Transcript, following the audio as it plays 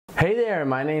Hey there,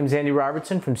 my name is Andy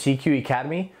Robertson from CQ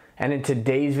Academy, and in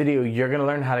today's video you're going to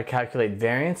learn how to calculate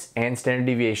variance and standard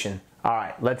deviation.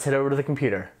 Alright, let's head over to the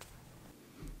computer.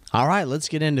 Alright, let's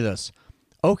get into this.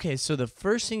 Okay, so the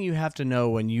first thing you have to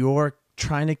know when you're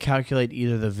trying to calculate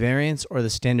either the variance or the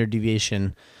standard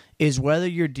deviation is whether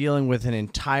you're dealing with an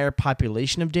entire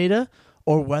population of data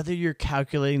or whether you're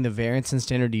calculating the variance and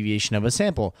standard deviation of a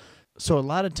sample. So a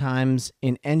lot of times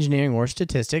in engineering or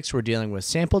statistics, we're dealing with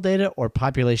sample data or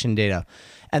population data.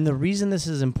 And the reason this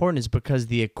is important is because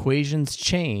the equations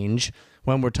change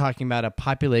when we're talking about a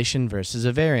population versus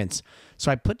a variance.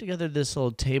 So I put together this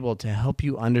little table to help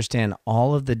you understand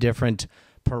all of the different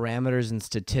parameters and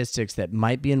statistics that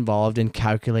might be involved in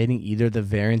calculating either the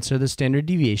variance or the standard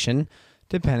deviation,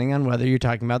 depending on whether you're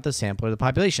talking about the sample or the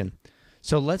population.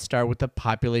 So let's start with the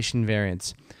population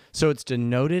variance. So it's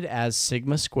denoted as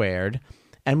sigma squared.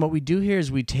 And what we do here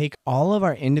is we take all of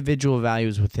our individual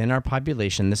values within our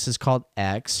population. This is called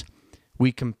X.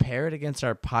 We compare it against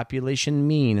our population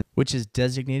mean, which is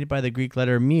designated by the Greek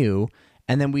letter mu.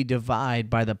 And then we divide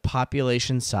by the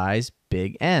population size,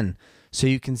 big N. So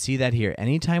you can see that here.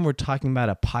 Anytime we're talking about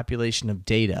a population of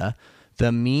data,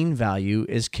 the mean value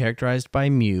is characterized by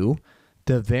mu.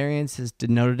 The variance is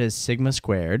denoted as sigma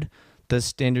squared. The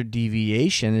standard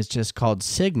deviation is just called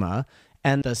sigma,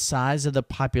 and the size of the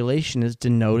population is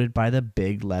denoted by the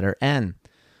big letter N.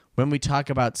 When we talk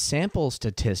about sample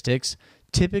statistics,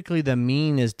 typically the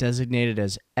mean is designated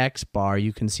as X bar.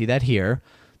 You can see that here.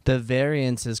 The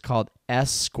variance is called S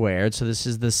squared, so this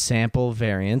is the sample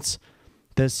variance.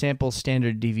 The sample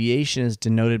standard deviation is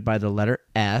denoted by the letter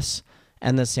S,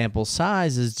 and the sample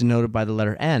size is denoted by the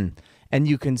letter N. And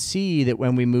you can see that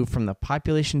when we move from the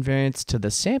population variance to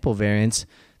the sample variance,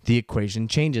 the equation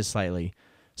changes slightly.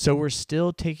 So we're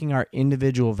still taking our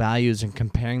individual values and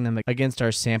comparing them against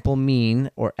our sample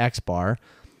mean, or X bar.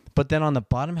 But then on the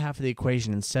bottom half of the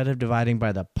equation, instead of dividing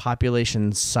by the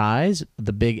population size,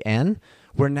 the big N,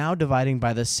 we're now dividing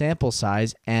by the sample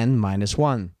size, N minus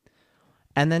 1.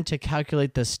 And then to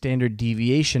calculate the standard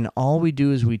deviation, all we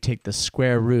do is we take the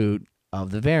square root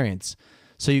of the variance.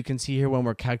 So you can see here when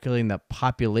we're calculating the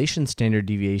population standard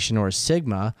deviation, or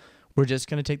sigma, we're just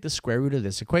going to take the square root of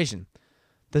this equation.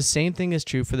 The same thing is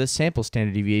true for the sample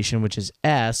standard deviation, which is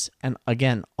S, and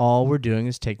again, all we're doing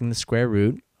is taking the square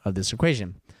root of this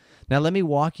equation. Now let me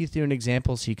walk you through an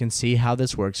example so you can see how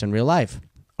this works in real life.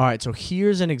 All right, so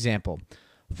here's an example.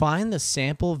 Find the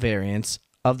sample variance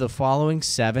of the following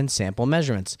 7 sample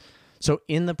measurements. So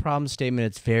in the problem statement,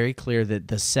 it's very clear that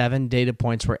the 7 data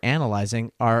points we're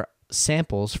analyzing are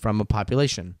samples from a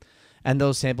population. And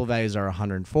those sample values are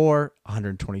 104,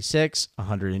 126,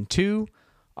 102,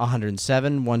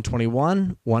 107,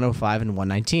 121, 105, and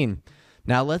 119.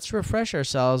 Now let's refresh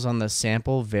ourselves on the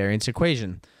sample variance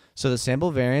equation. So the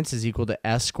sample variance is equal to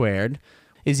S squared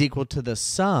is equal to the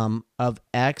sum of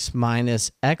X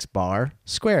minus X bar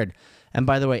squared. And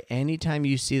by the way, anytime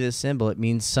you see this symbol, it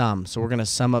means sum. So we're going to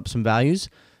sum up some values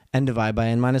and divide by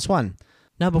N minus 1.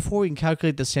 Now before we can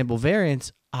calculate the sample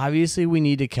variance, obviously we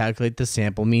need to calculate the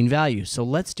sample mean value. So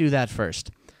let's do that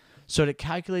first. So to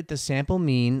calculate the sample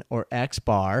mean, or X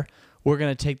bar, we're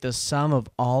going to take the sum of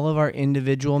all of our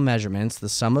individual measurements, the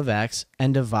sum of X,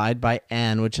 and divide by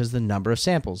N, which is the number of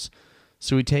samples.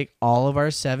 So we take all of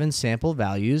our 7 sample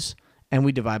values and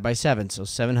we divide by 7. So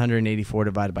 784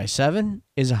 divided by 7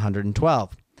 is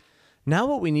 112. Now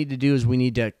what we need to do is we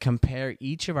need to compare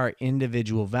each of our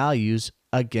individual values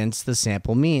against the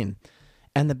sample mean.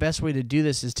 And the best way to do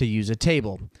this is to use a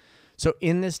table. So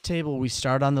in this table, we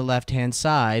start on the left-hand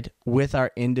side with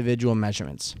our individual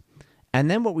measurements. And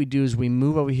then what we do is we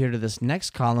move over here to this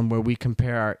next column where we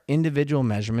compare our individual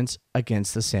measurements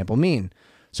against the sample mean.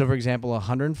 So for example,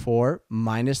 104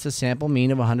 minus the sample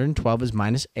mean of 112 is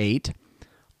minus 8.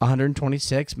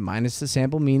 126 minus the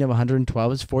sample mean of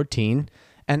 112 is 14.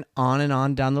 And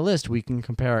on down the list, we can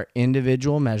compare our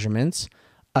individual measurements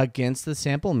against the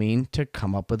sample mean to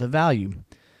come up with a value.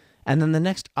 And then the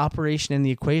next operation in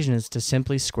the equation is to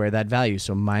simply square that value.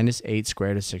 So minus 8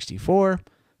 squared is 64,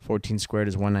 14 squared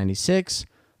is 196,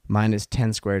 minus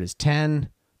 10 squared is 10,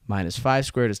 minus 5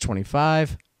 squared is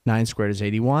 25, 9 squared is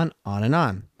 81, on and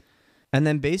on. And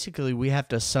then basically we have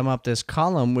to sum up this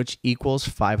column, which equals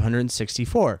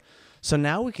 564. So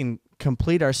now we can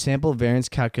complete our sample variance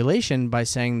calculation by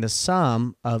saying the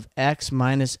sum of X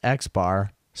minus X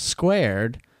bar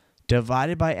squared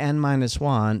divided by N minus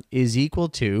 1 is equal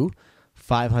to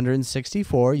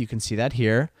 564, you can see that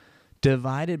here,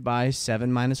 divided by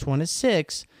 7 minus 1 is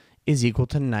 6, is equal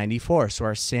to 94. So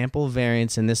our sample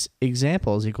variance in this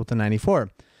example is equal to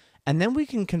 94. And then we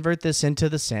can convert this into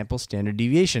the sample standard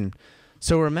deviation.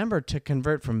 So remember, to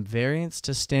convert from variance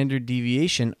to standard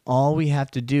deviation, all we have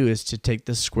to do is to take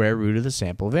the square root of the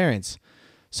sample variance.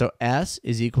 So S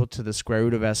is equal to the square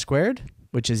root of S squared,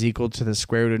 which is equal to the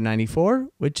square root of 94,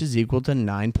 which is equal to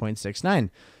 9.69.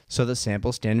 So the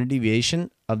sample standard deviation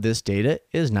of this data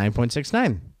is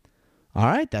 9.69. All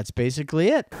right, that's basically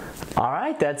it. All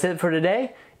right, that's it for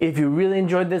today. If you really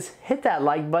enjoyed this, hit that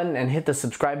like button and hit the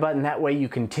subscribe button. That way you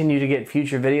continue to get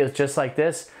future videos just like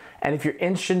this. And if you're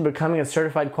interested in becoming a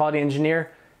certified quality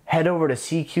engineer, head over to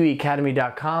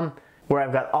cqeacademy.com, where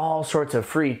I've got all sorts of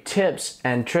free tips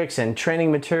and tricks and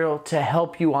training material to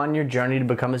help you on your journey to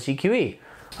become a CQE.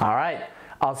 All right,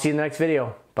 I'll see you in the next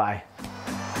video. Bye.